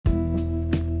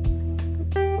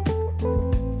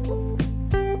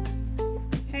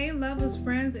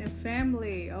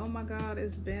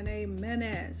It's been a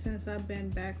minute since I've been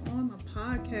back on my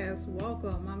podcast.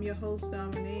 Welcome. I'm your host,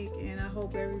 Dominique, and I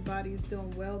hope everybody's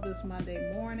doing well this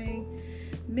Monday morning.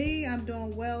 I'm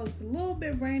doing well. It's a little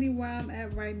bit rainy where I'm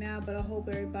at right now, but I hope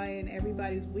everybody and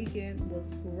everybody's weekend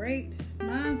was great.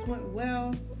 Mine went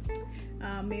well.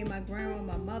 Me and my grandma,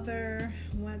 my mother,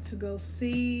 went to go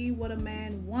see What a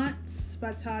Man Wants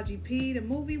by Taji P. The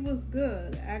movie was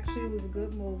good. Actually, it was a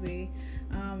good movie.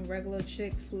 Regular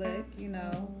chick flick,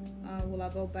 Will I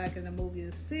go back in the movie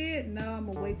to see it? No, I'm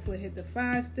going to wait till it hit the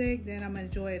fire stick. Then I'm going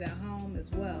to enjoy it at home as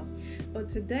well. But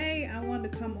today, I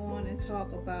wanted to come on and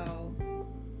talk about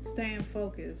staying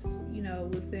focused,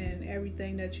 within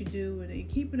everything that you do and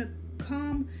keeping a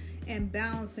calm and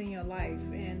balancing your life.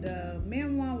 And me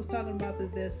and Juan was talking about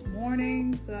this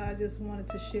morning, so I just wanted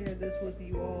to share this with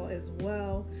you all as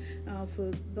well.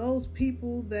 For those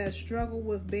people that struggle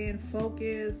with being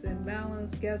focused and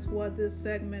balanced, guess what? This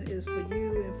segment is for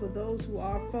you. And for those who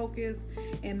are focused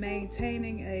and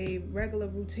maintaining a regular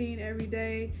routine every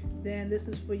day, then this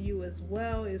is for you as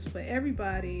well. It's for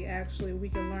everybody. Actually, we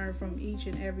can learn from each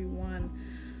and every one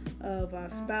of our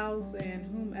spouse and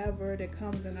whomever that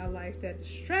comes in our life that's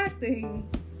distracting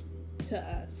to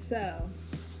us. So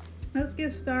let's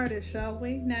get started, shall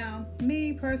we? Now,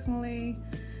 me personally,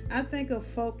 I think of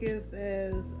focus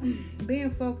as being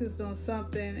focused on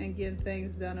something and getting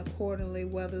things done accordingly,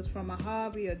 whether it's from a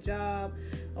hobby, a job,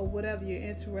 or whatever you're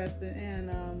interested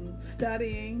in,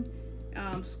 studying,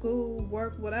 school,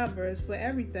 work, whatever. It's for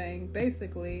everything,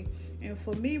 basically. And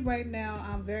for me right now,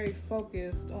 I'm very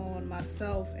focused on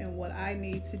myself and what I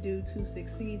need to do to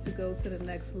succeed, to go to the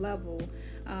next level.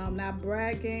 Not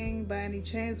bragging by any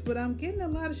chance, but I'm getting a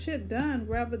lot of shit done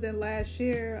rather than last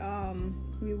year.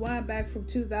 Rewind back from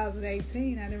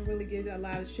 2018, I didn't really get a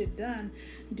lot of shit done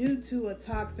due to a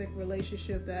toxic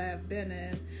relationship that I've been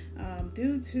in,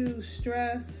 due to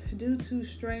stress, due to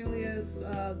strenuous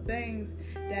things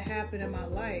that happened in my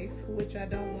life, which I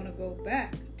don't want to go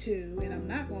back to, and I'm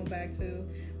not going back to.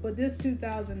 But this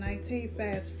 2019,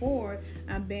 fast forward,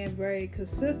 I'm being very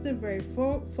consistent, very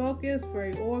focused,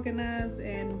 very organized,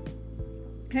 and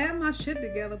have my shit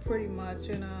together pretty much.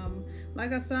 And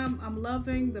like I said, I'm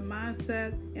loving the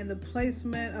mindset and the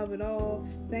placement of it all.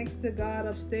 Thanks to God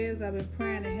upstairs, I've been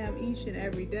praying to Him each and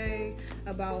every day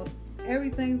about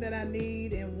everything that I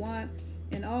need and want,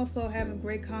 and also having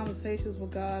great conversations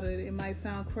with God. It might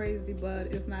sound crazy, but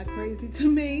it's not crazy to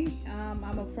me.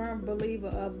 I'm a firm believer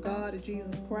of God and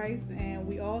Jesus Christ, and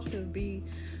we all should be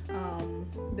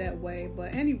that way.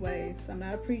 But anyways, I'm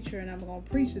not a preacher, and I'm going to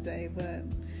preach today. But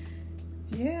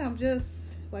yeah, I'm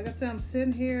just, like I said, I'm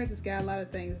sitting here, just got a lot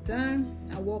of things done.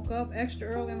 I woke up extra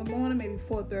early in the morning, maybe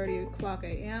 4:30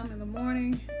 a.m. in the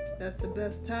morning. That's the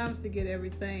best times to get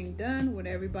everything done when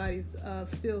everybody's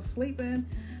still sleeping.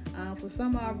 For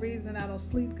some odd reason, I don't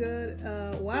sleep good.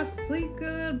 I sleep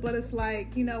good, but it's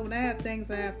like, when I have things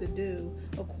I have to do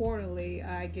accordingly,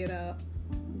 I get up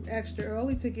extra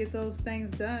early to get those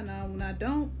things done. When I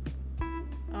don't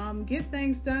get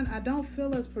things done, I don't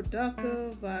feel as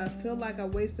productive. I feel like I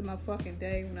wasted my fucking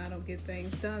day when I don't get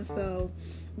things done. So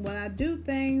when I do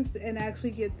things and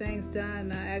actually get things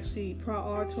done, I actually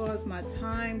prioritize my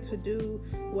time to do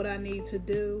what I need to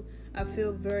do, I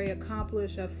feel very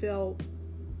accomplished. I feel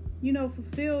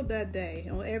fulfilled that day,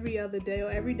 or every other day, or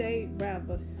every day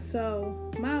rather.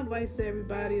 So my advice to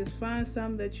everybody is find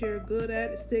something that you're good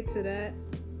at, stick to that,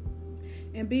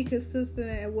 and be consistent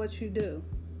at what you do.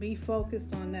 Be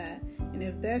focused on that. And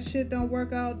if that shit don't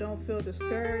work out, don't feel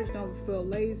discouraged, don't feel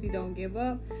lazy, don't give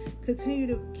up. Continue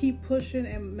to keep pushing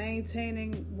and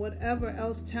maintaining whatever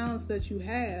else talents that you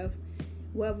have,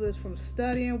 whether it's from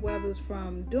studying, whether it's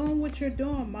from doing what you're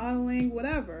doing, modeling,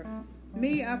 whatever.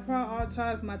 Me, I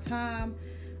prioritize my time.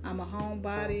 I'm a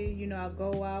homebody, I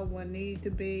go out when need to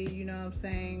be, you know what I'm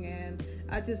saying? And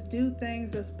I just do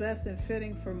things that's best and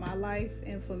fitting for my life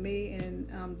and for me.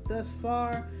 And thus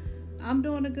far, I'm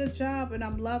doing a good job and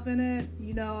I'm loving it.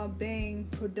 I'm being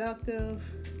productive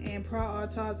and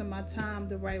prioritizing my time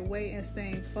the right way and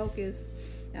staying focused.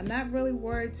 I'm not really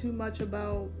worried too much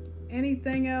about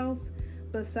anything else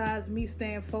besides me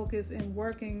staying focused and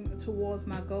working towards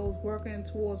my goals, working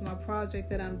towards my project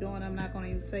that I'm doing. I'm not going to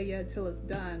even say yet until it's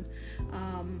done.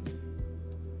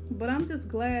 But I'm just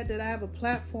glad that I have a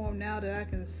platform now that I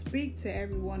can speak to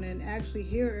everyone and actually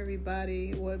hear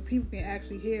everybody, or people can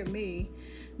actually hear me.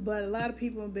 But a lot of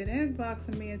people have been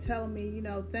inboxing me and telling me,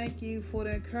 thank you for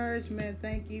the encouragement.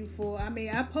 Thank you for,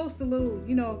 I post a little,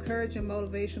 encouraging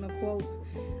motivational quotes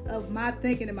of my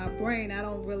thinking in my brain. I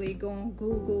don't really go on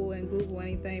Google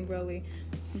anything really,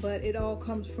 but it all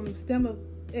comes from stem of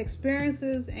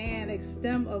experiences and a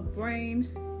stem of brain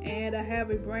and I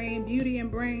have a brain. Beauty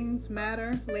and brains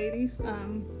matter, ladies.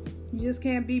 You just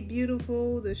can't be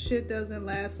beautiful. The shit doesn't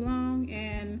last long,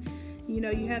 and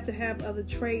you have to have other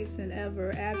traits and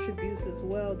other attributes as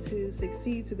well to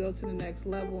succeed, to go to the next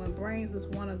level, and brains is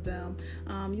one of them.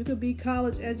 You could be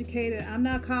college educated. I'm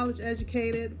not college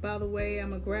educated, by the way.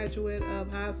 I'm a graduate of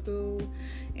high school,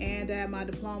 and I have my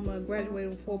diploma, graduated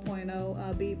with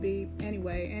 4.0, beep beep.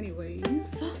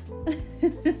 Anyways.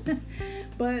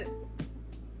 But,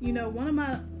 one of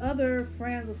my other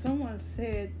friends or someone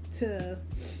said to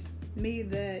me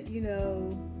that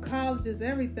college is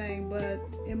everything, but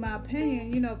in my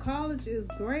opinion college is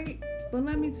great, but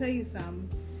let me tell you something.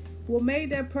 What made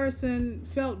that person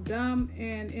felt dumb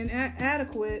and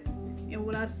inadequate, and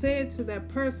what I said to that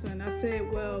person, I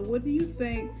said, well, what do you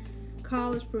think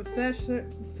college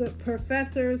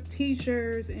professors,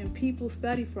 teachers, and people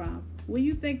study from? What do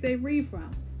you think they read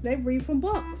from? They read from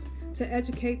books to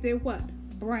educate their what?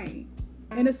 Brain.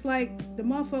 And it's like the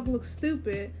motherfucker looks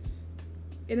stupid.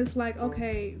 And it's like,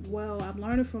 okay, well, I'm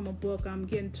learning from a book. I'm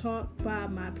getting taught by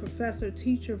my professor,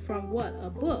 teacher from what? A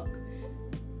book.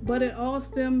 But it all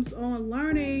stems on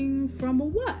learning from a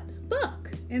what?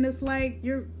 Book. And it's like,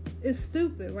 it's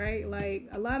stupid, right? Like,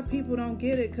 a lot of people don't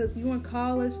get it because you in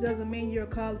college doesn't mean you're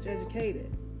college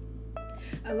educated.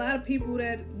 A lot of people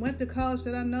that went to college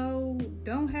that I know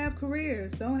don't have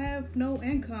careers, don't have no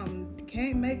income,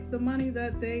 can't make the money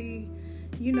that they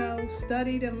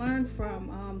studied and learned from.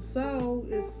 So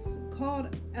it's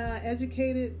called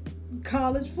educated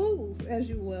college fools, as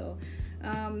you will.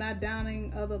 Not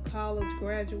downing other college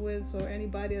graduates or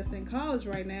anybody that's in college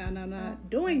right now, and I'm not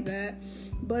doing that,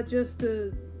 but just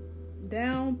to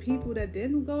down people that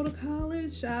didn't go to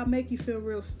college, I'll make you feel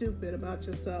real stupid about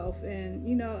yourself.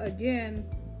 And again,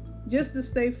 just to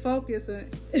stay focused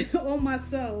on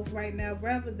myself right now,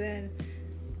 rather than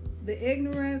the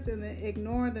ignorance and the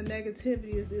ignoring the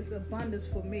negativity is abundance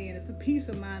for me, and it's a peace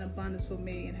of mind abundance for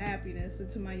me, and happiness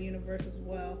into my universe as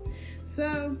well.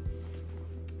 So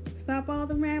stop all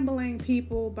the rambling,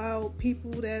 people, about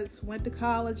people that's went to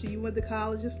college, and you went to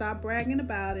college, and stop bragging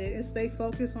about it, and stay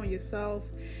focused on yourself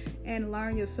and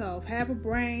learn yourself. Have a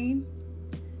brain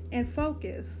and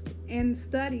focus and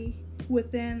study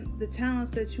within the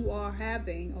talents that you are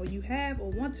having, or you have, or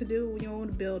want to do. When you want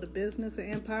to build a business, an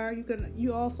empire,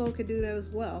 you also could do that as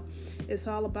well. It's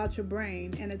all about your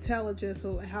brain and intelligence,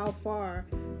 or how far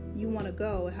you want to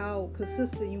go, how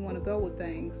consistent you want to go with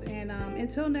things. And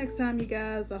until next time, you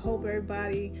guys, I hope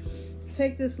everybody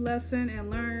take this lesson and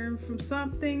learn from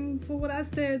something for what I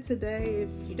said today.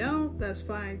 If you don't, that's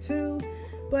fine too.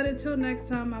 But until next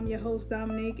time, I'm your host,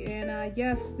 Dominique, and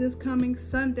yes, this coming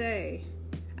Sunday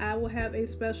I will have a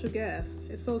special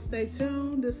guest. So stay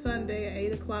tuned this Sunday at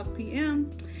 8 o'clock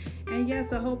p.m. And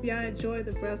yes, I hope y'all enjoy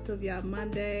the rest of y'all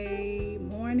Monday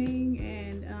morning,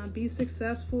 and be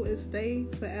successful and stay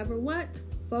forever what?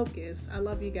 Focused. I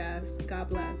love you guys. God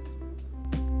bless.